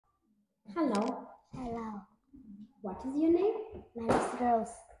Hello, Hello, what is your name? my name is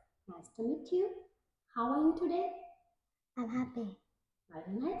Rose. Nice to meet you. How are you today? I'm happy.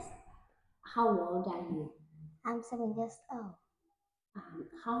 Very nice. How old are you? I'm 7 years old.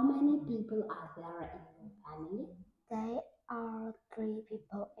 How many people are there in your family? There are 3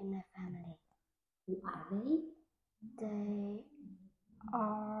 people in my family. Who are they? They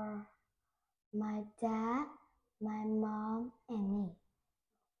are my dad, my mom, and me.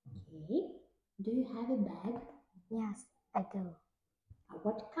 Okay. Do you have a bag? Yes, I do.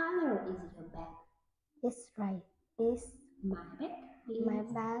 What color is your bag? It's right. It's My bag, please.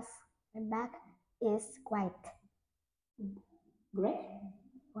 my bag is white. Gray?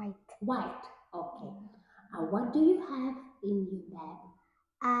 White. White. Okay. What do you have in your bag?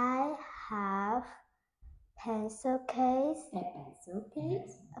 I have pencil case,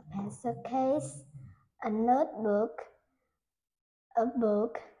 A pencil case, a notebook, a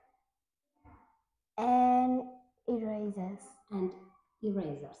book, and erasers. and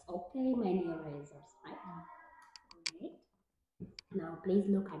erasers. Okay, many erasers, right? Great. Now please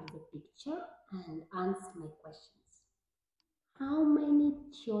look at the picture and answer my questions. How many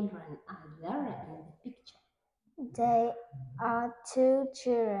children are there in the picture? There are 2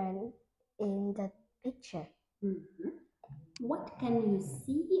 children in the picture. What can you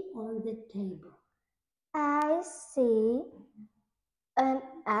see on the table? I see an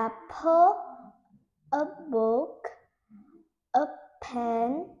apple, a book, a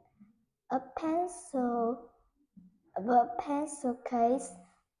pen, a pencil case,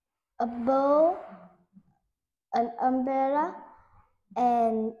 a bowl, an umbrella,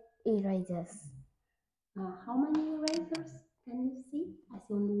 and erasers. How many erasers can you see? I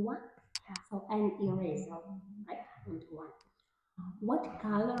see only one. Yeah. So an eraser, right? Only one. What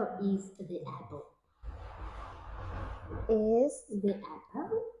color is the apple?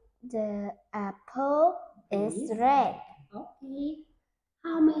 The apple is Is red. Okay.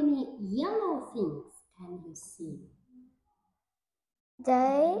 How many yellow things can you see?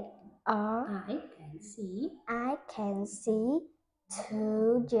 They are. I can see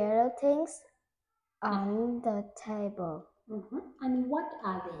 2 yellow things on the table. And what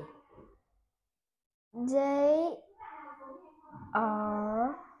are they? They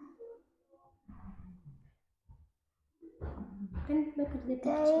are. Can you look at the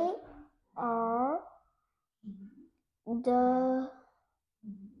picture? They are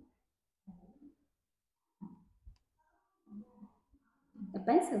The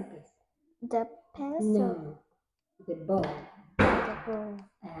pencil case. the pencil. No, the ball. The ball.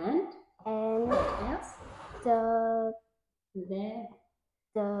 And what else? The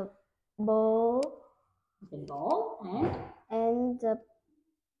ball. The ball and the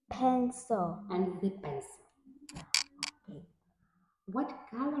pencil. And the pencil. Okay. What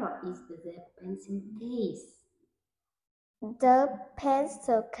color is the pencil case? The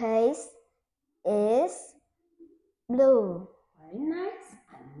pencil case is blue. Very nice.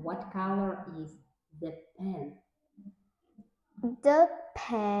 And what color is the pen? The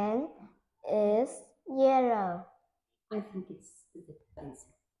pen is yellow. I think it's the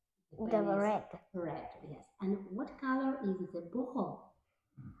pencil. The red. Red, yes. And what color is the ball?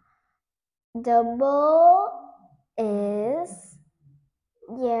 The ball is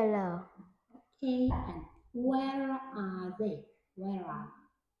yellow. Okay, and where are they?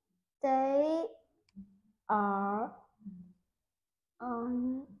 They are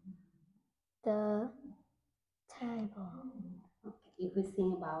on the table. Okay, if we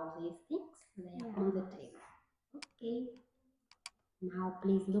think about these things, they are on the table. Okay. Now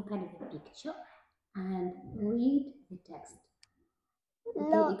please look at the picture and read the text.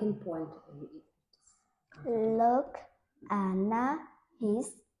 You can point. Look, Anna, he's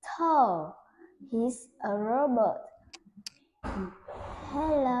tall. He's a robot.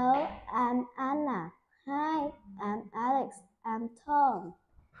 Hello, I'm Anna. Hi, I'm Alex. I'm Tom.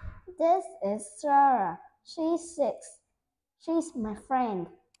 This is Sarah. She's 6. She's my friend.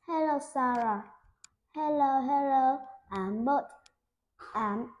 Hello, Sarah. Hello. I'm Bot.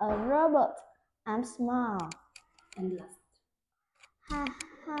 I'm a robot. I'm small. And last.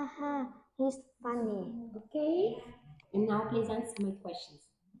 Ha. He's funny. Okay. And now please answer my questions.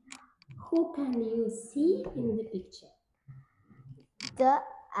 Who can you see in the picture?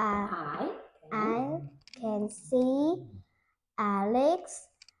 I can see Alex,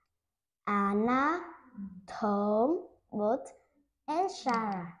 Anna, Tom, Bot, and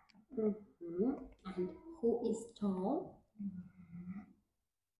Sarah. And who is Tom?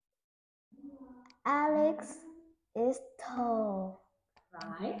 Alex is tall.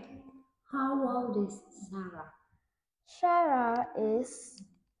 Right. How old is Sarah? Sarah is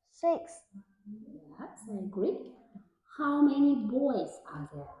 6. Yes, I agree. How many boys are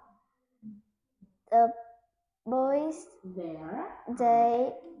there? The boys, There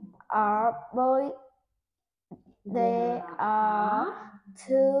there are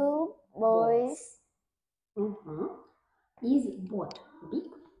 2 boys. Is boat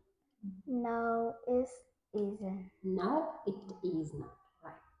big? No, it isn't. No, it is not.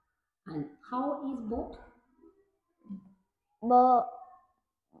 Right. And how is boat?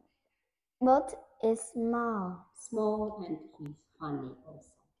 But is small. Small, and he's funny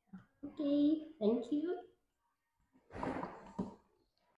also. Okay, thank you.